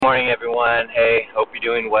Morning, everyone. Hey, hope you're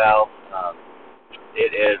doing well.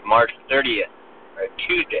 It is March 30th, or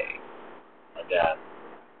Tuesday, and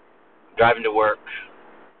driving to work.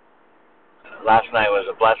 Last night was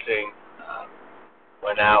a blessing.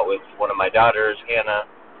 Went out with one of my daughters, Hannah.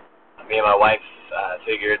 Me and my wife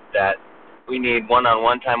figured that we need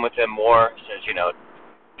one-on-one time with them more, since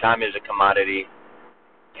time is a commodity,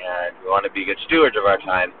 and we want to be good stewards of our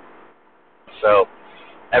time. So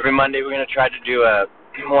every Monday we're going to try to do a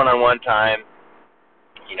one-on-one time.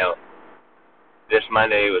 You know, this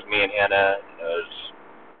Monday was me and Hannah. It was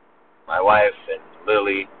my wife and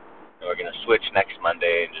Lily. And we're going to switch next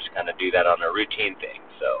Monday and just kind of do that on a routine thing.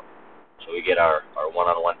 So we get our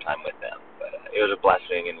one-on-one time with them. But it was a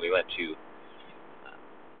blessing, and we went to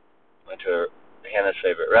Hannah's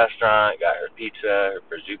favorite restaurant, got her pizza, her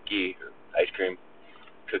brazuki, her ice cream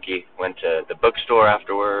cookie. Went to the bookstore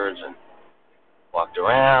afterwards and walked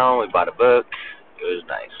around. We bought a book. It was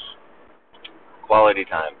nice. Quality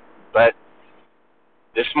time. But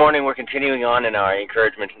this morning we're continuing on in our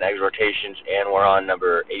encouragement and exhortations, and we're on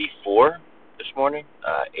number 84 this morning.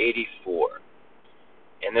 84.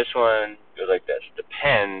 And this one goes like this: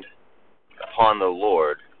 depend upon the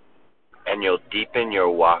Lord, and you'll deepen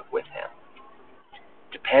your walk with Him.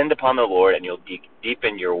 Depend upon the Lord, and you'll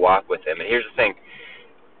deepen your walk with Him. And here's the thing: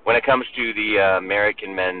 when it comes to the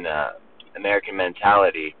American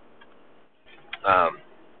mentality,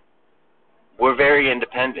 we're very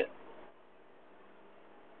independent.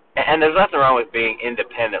 And there's nothing wrong with being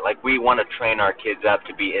independent. Like, we want to train our kids up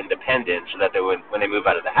to be independent so that when they move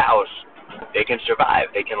out of the house, they can survive,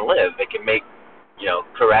 they can live, they can make,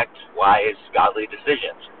 correct, wise, godly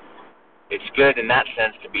decisions. It's good in that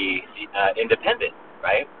sense to be independent,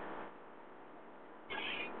 right?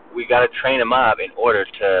 We got to train them up in order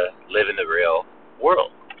to live in the real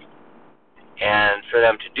world. And for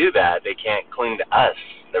them to do that, they can't cling to us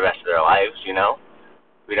the rest of their lives,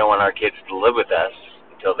 We don't want our kids to live with us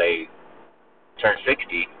until they turn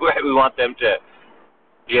 60. Right? We want them to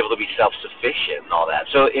be able to be self-sufficient and all that.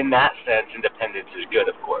 So in that sense, independence is good,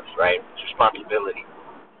 of course, right? It's responsibility.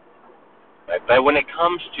 Right? But when it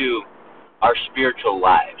comes to our spiritual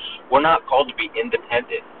lives, we're not called to be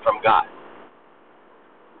independent from God.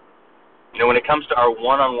 When it comes to our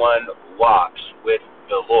one-on-one walks with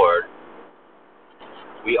the Lord,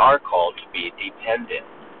 we are called to be dependent,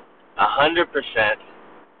 100%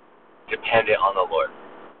 dependent on the Lord.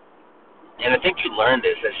 And I think you learn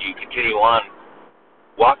this as you continue on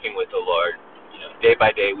walking with the Lord, day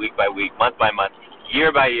by day, week by week, month by month,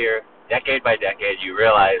 year by year, decade by decade. You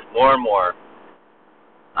realize more and more,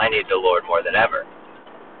 I need the Lord more than ever.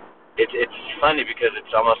 It's funny because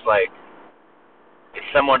it's almost like it's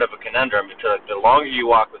somewhat of a conundrum, because the longer you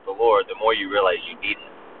walk with the Lord, the more you realize you need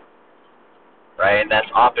Him. Right? And that's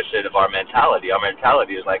opposite of our mentality. Our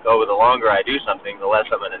mentality is like, the longer I do something, the less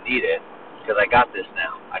I'm going to need it, because I got this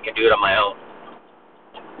now. I can do it on my own.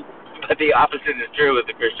 But the opposite is true with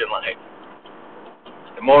the Christian life.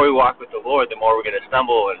 The more we walk with the Lord, the more we're going to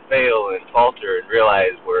stumble and fail and falter and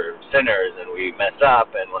realize we're sinners and we mess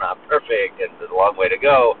up and we're not perfect and there's a long way to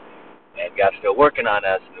go and God's still working on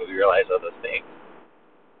us, and we realize all those things,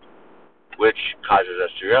 which causes us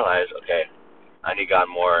to realize, okay, I need God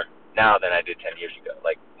more now than I did 10 years ago,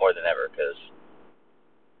 like more than ever, because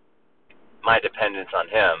my dependence on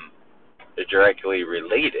Him is directly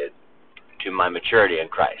related to my maturity in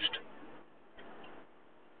Christ.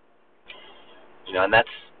 And that's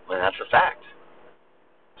a fact.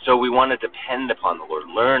 So we want to depend upon the Lord,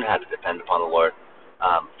 learn how to depend upon the Lord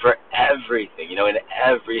for everything, in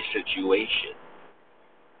every situation.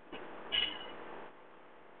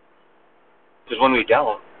 Because when we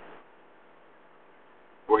don't,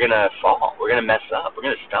 we're going to fall. We're going to mess up. We're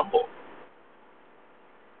going to stumble.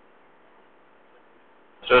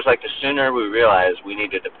 So it's like the sooner we realize we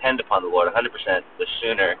need to depend upon the Lord 100%, the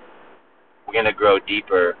sooner we're going to grow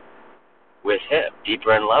deeper with Him,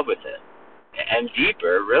 deeper in love with Him. And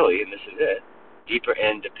deeper, really, and this is it, deeper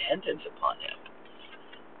in dependence upon Him.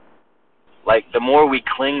 Like, the more we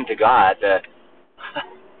cling to God, the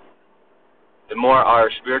more our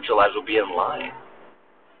spiritual lives will be in line.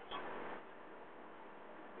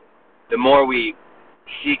 The more we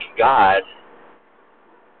seek God,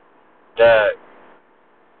 the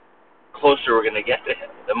closer we're going to get to Him,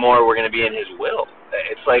 the more we're going to be in His will.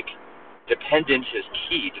 It's like dependence is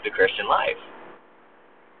key to the Christian life.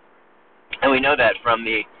 And we know that from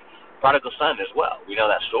the prodigal son as well. We know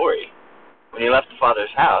that story. When he left the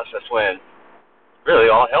father's house, that's when really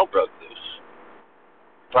all hell broke loose.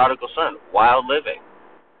 Prodigal son, wild living.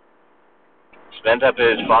 Spent up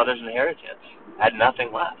his father's inheritance. Had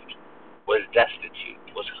nothing left. Was destitute.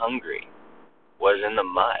 Was hungry. was in the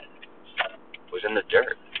mud, was in the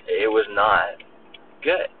dirt. It was not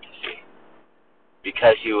good, see,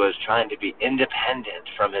 because he was trying to be independent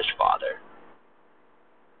from his father.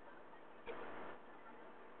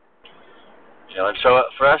 And so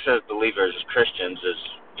for us as believers, as Christians, as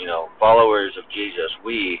followers of Jesus,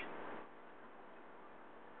 we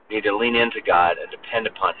need to lean into God and depend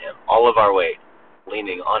upon Him. All of our weight,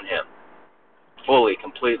 leaning on Him, fully,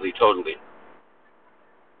 completely, totally.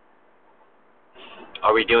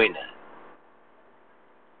 Are we doing that?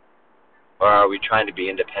 Or are we trying to be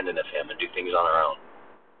independent of Him and do things on our own?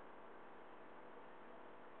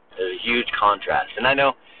 There's a huge contrast. And I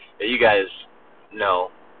know that you guys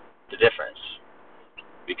know the difference.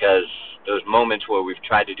 Because those moments where we've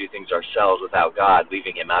tried to do things ourselves without God,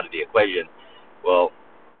 leaving Him out of the equation, well,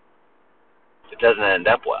 it doesn't end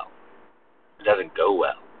up well. It doesn't go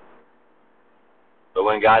well. But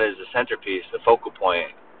when God is the centerpiece, the focal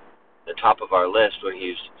point, the top of our list, when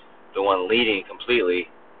He's the one leading completely,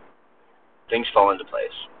 things fall into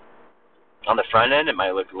place. On the front end, it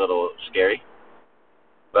might look a little scary,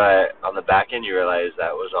 but on the back end, you realize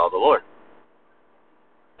that was all the Lord.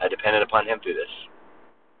 I depended upon Him through this.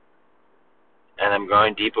 And I'm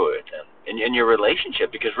growing deeper with Him. In your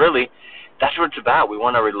relationship, because really, that's what it's about. We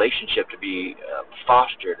want our relationship to be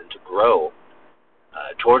fostered and to grow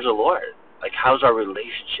towards the Lord. Like, how's our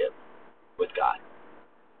relationship with God?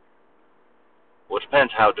 Well, it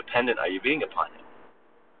depends. How dependent are you being upon Him?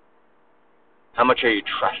 How much are you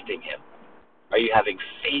trusting Him? Are you having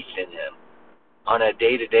faith in Him on a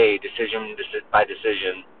day-to-day,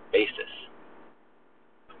 decision-by-decision basis?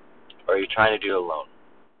 Or are you trying to do it alone,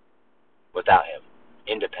 without Him,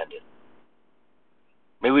 independent?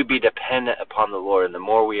 May we be dependent upon the Lord, and the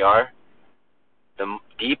more we are, the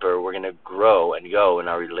deeper we're going to grow and go in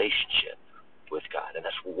our relationship with God. And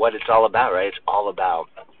that's what it's all about, right? It's all about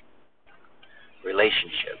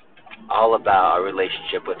relationship, all about our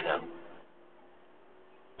relationship with Him.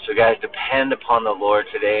 So guys, depend upon the Lord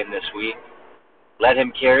today and this week. Let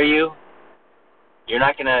Him carry you. You're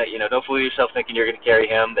not going to, don't fool yourself thinking you're going to carry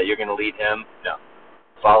Him, that you're going to lead Him. No.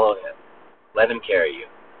 Follow Him. Let Him carry you.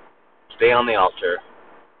 Stay on the altar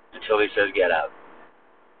until He says get out.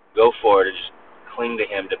 Go forward and just cling to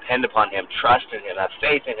Him, depend upon Him, trust in Him, have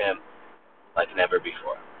faith in Him like never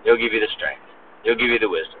before. He'll give you the strength. He'll give you the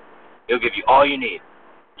wisdom. He'll give you all you need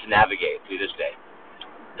to navigate through this day.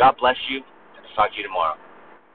 God bless you, and I'll talk to you tomorrow.